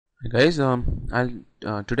Hey guys,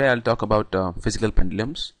 today I'll talk about physical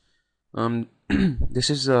pendulums.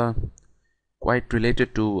 This is quite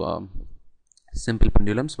related to simple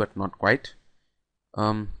pendulums, but not quite.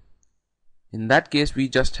 Um, in that case, we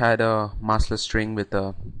just had a massless string with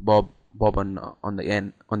a bob on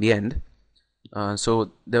the end.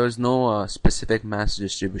 So there was no specific mass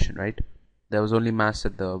distribution, right? There was only mass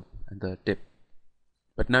at the tip.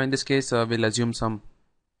 But now in this case, we'll assume some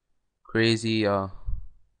crazy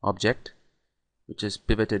object which is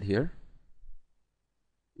pivoted here,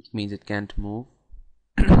 which means it can't move.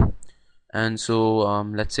 And so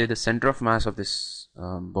let's say the center of mass of this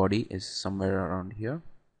body is somewhere around here,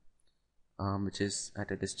 which is at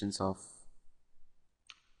a distance of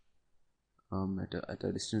at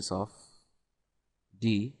a distance of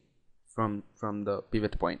d from the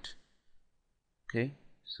pivot point. Okay,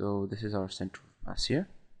 so this is our center of mass here.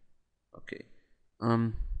 Okay,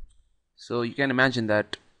 so you can imagine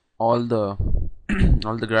that all the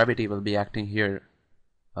all the gravity will be acting here.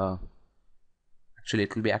 Actually,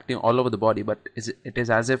 it will be acting all over the body, but it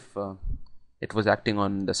is as if it was acting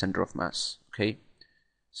on the center of mass. Okay,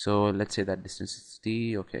 so let's say that distance is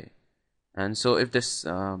d. Okay, and so if this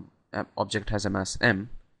object has a mass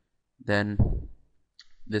m, then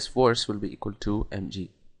this force will be equal to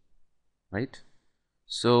mg, right?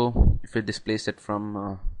 So if we displace it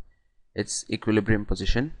from its equilibrium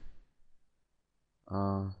position,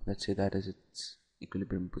 let's say that is its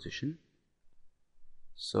equilibrium position,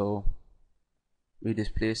 so we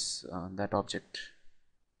displace that object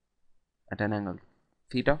at an angle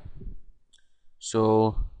theta.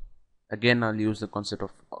 So again, I'll use the concept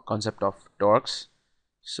of torques.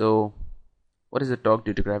 So what is the torque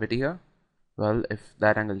due to gravity here? Well, if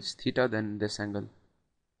that angle is theta, then this angle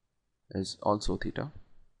is also theta.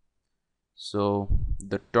 So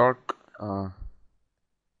the torque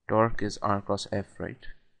is r cross f, right?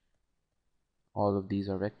 All of these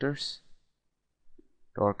are vectors.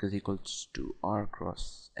 Torque is equal to r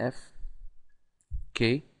cross f.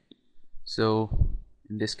 Okay, so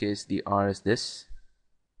in this case the r is this,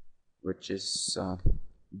 which is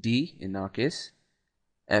d in our case,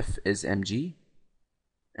 f is mg,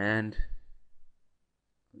 and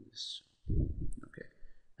okay,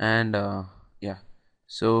 and yeah,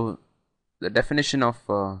 so the definition of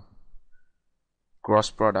cross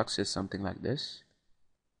products is something like this.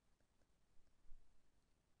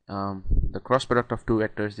 The cross product of two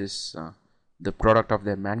vectors is the product of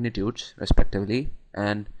their magnitudes respectively,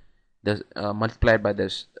 and the multiplied by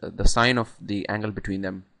this the sine of the angle between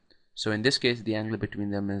them. So in this case, the angle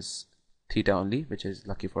between them is theta only, which is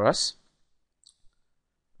lucky for us.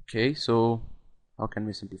 Okay, so how can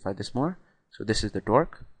we simplify this more? So this is the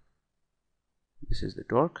torque. This is the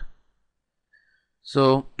torque.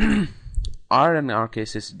 So r in our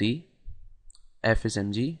case is d, f is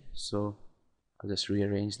mg. So I'll just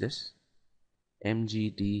rearrange this,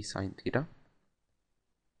 mg d sine theta.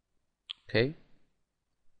 Okay,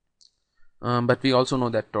 but we also know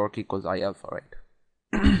that torque equals I alpha, right?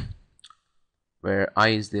 Where I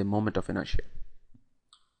is the moment of inertia.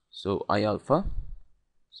 So I alpha.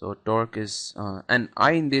 So torque is and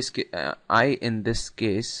I in this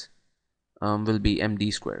case will be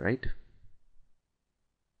md square, right?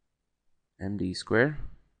 Md square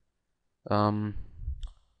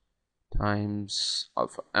times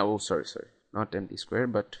alpha. Oh, sorry, not md square,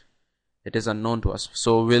 but it is unknown to us.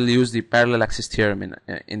 So we'll use the parallel axis theorem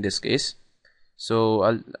in this case. So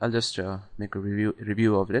I'll just make a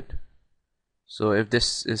review of it. So if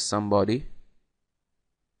this is some body,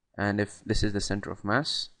 and if this is the center of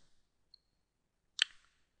mass,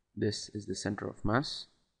 this is the center of mass,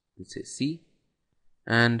 let's say C,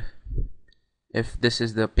 and if this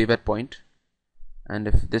is the pivot point, and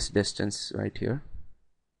if this distance right here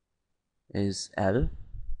is L,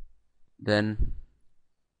 then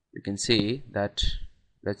you can say that,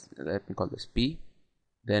 let me call this P,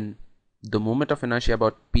 then the moment of inertia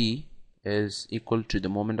about P is equal to the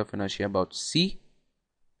moment of inertia about C,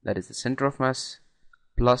 that is the center of mass,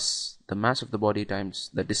 plus the mass of the body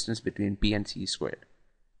times the distance between P and C squared.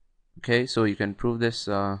 Okay, so you can prove this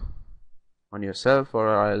on yourself,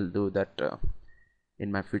 or I'll do that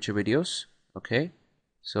in my future videos. Okay,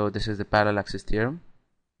 so this is the parallel axis theorem.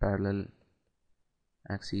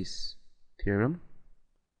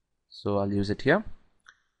 So I'll use it here.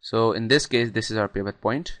 So in this case, this is our pivot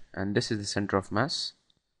point, and this is the center of mass,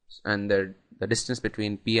 and the distance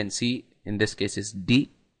between P and C in this case is D.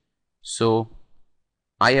 So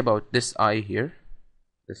I about this I here,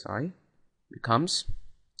 this I becomes,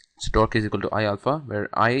 so torque is equal to I alpha, where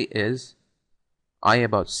I is I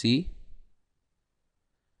about C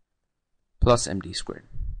plus md squared.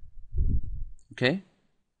 Okay,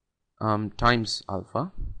 times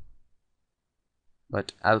alpha,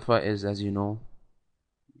 but alpha is, as you know,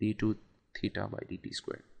 d2 theta by dt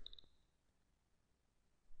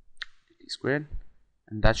squared,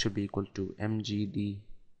 and that should be equal to mgd,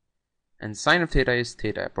 and sine of theta is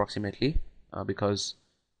theta approximately, because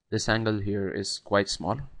this angle here is quite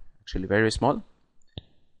small, actually very small,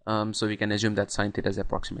 so we can assume that sine theta is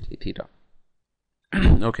approximately theta.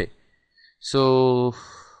 Okay, so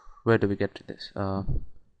where do we get to this?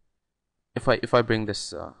 If I bring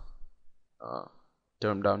this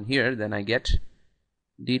term down here, then I get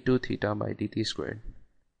d2 theta by dt squared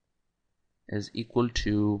is equal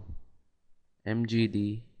to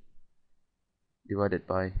mgd divided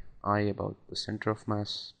by I about the center of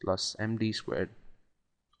mass plus md squared,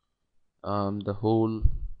 the whole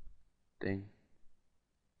thing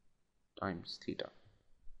times theta.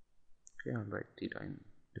 Okay, I'll write theta in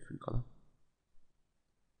different color,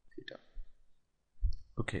 theta.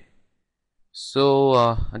 Okay,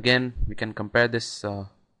 so again we can compare this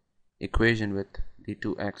equation with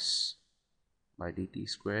d2x by dt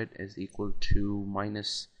squared is equal to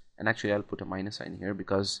minus, and actually I'll put a minus sign here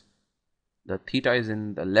because the theta is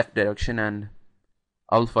in the left direction and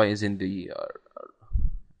alpha is in the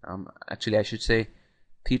actually I should say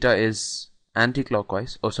theta is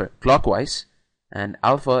anti-clockwise, clockwise, and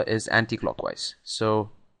alpha is anti-clockwise,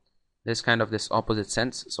 so there's kind of this opposite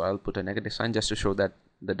sense, so I'll put a negative sign just to show that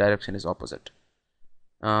the direction is opposite.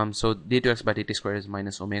 So d2x by dt squared is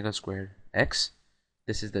minus omega squared x.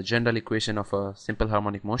 This is the general equation of a simple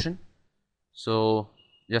harmonic motion, so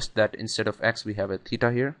just that instead of x we have a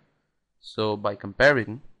theta here. So by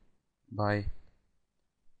comparing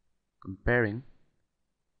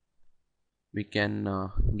we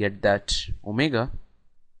can get that omega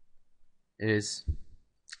is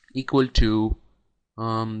equal to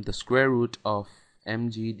the square root of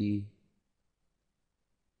mgd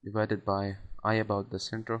divided by I about the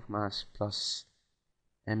center of mass plus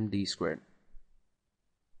md squared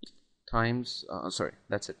times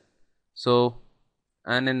that's it. So,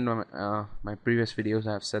 and in my previous videos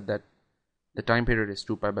I have said that the time period is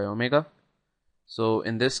 2 pi by omega, so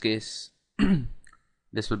in this case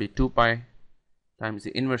this will be 2 pi times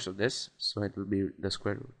the inverse of this, so it will be the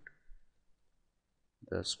square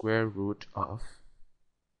root of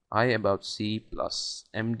I about c plus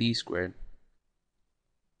md squared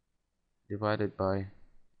divided by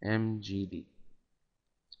mgd.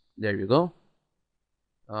 There you go.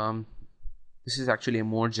 This is actually a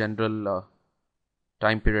more general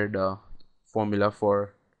time period formula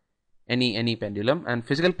for any pendulum, and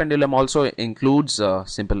physical pendulum also includes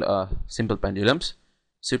simple pendulums,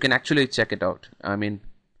 so you can actually check it out. I mean,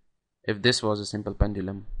 if this was a simple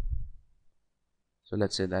pendulum, so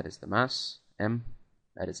let's say that is the mass m,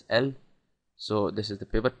 that is L, so this is the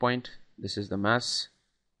pivot point, this is the mass,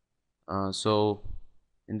 so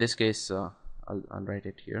in this case I'll write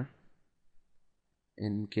it here.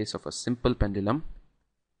 In case of a simple pendulum,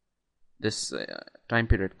 this time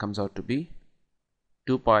period comes out to be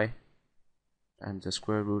 2 pi times the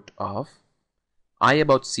square root of I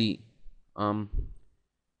about c.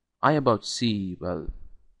 I about c, well,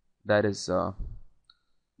 that is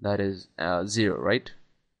 0, right?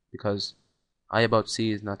 Because I about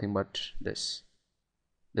c is nothing but this.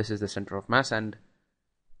 This is the center of mass, and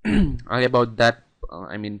I about that,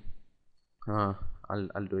 I'll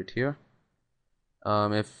do it here.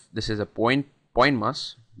 If this is a point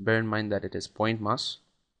mass, bear in mind that it is point mass,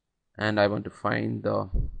 and I want to find the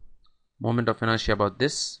moment of inertia about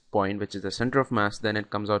this point, which is the center of mass, then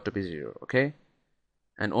it comes out to be 0. Okay,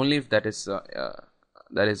 and only if that is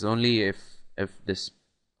only if this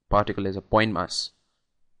particle is a point mass.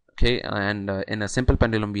 Okay, and in a simple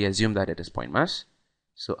pendulum we assume that it is point mass,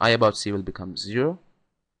 so I about c will become 0.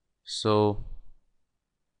 So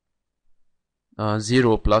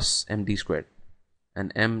 0 plus md squared,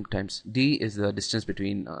 and m times d is the distance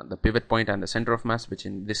between the pivot point and the center of mass, which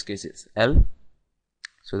in this case is L,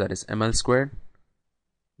 so that is ml squared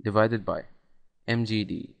divided by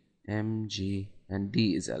mgd, mg and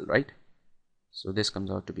d is L, right? So this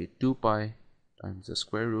comes out to be 2 pi times the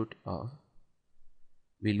square root of,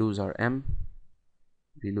 we lose our m,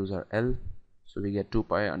 we lose our L, so we get 2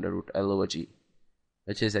 pi under root L over g,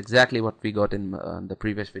 which is exactly what we got in the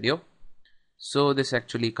previous video. So this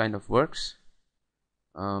actually kind of works,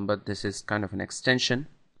 but this is kind of an extension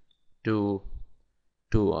to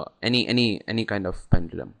any kind of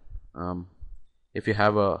pendulum. If you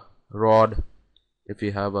have a rod, if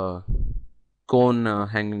you have a cone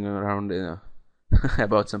hanging around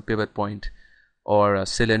about some pivot point, or a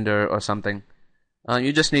cylinder or something,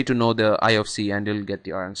 you just need to know the I of c and you'll get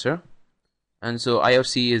the answer. And so I of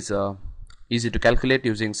c is easy to calculate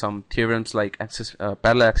using some theorems like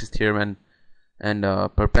parallel axis theorem and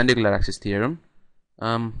perpendicular axis theorem.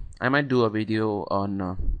 I might do a video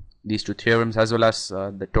on these two theorems as well as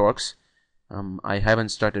the torques. I haven't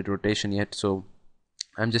started rotation yet, so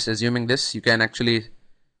I'm just assuming this. You can actually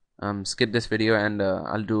skip this video, and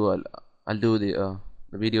I'll do the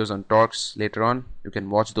videos on torques later on. You can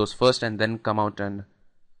watch those first and then come out and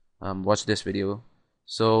watch this video.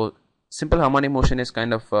 So simple harmonic motion is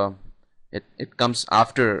kind of it comes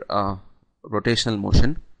after rotational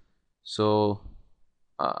motion. So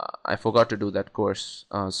I forgot to do that course,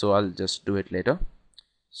 so I'll just do it later.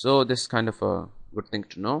 So this is kind of a good thing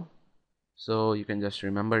to know, so you can just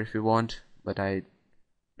remember if you want, but I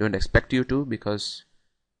don't expect you to, because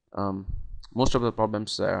most of the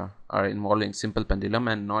problems are involving simple pendulum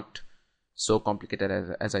and not so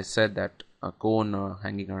complicated as I said, that a cone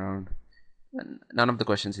hanging around. And none of the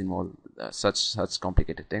questions involve such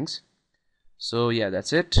complicated things. So yeah,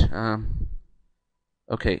 that's it.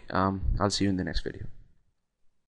 Okay, I'll see you in the next video.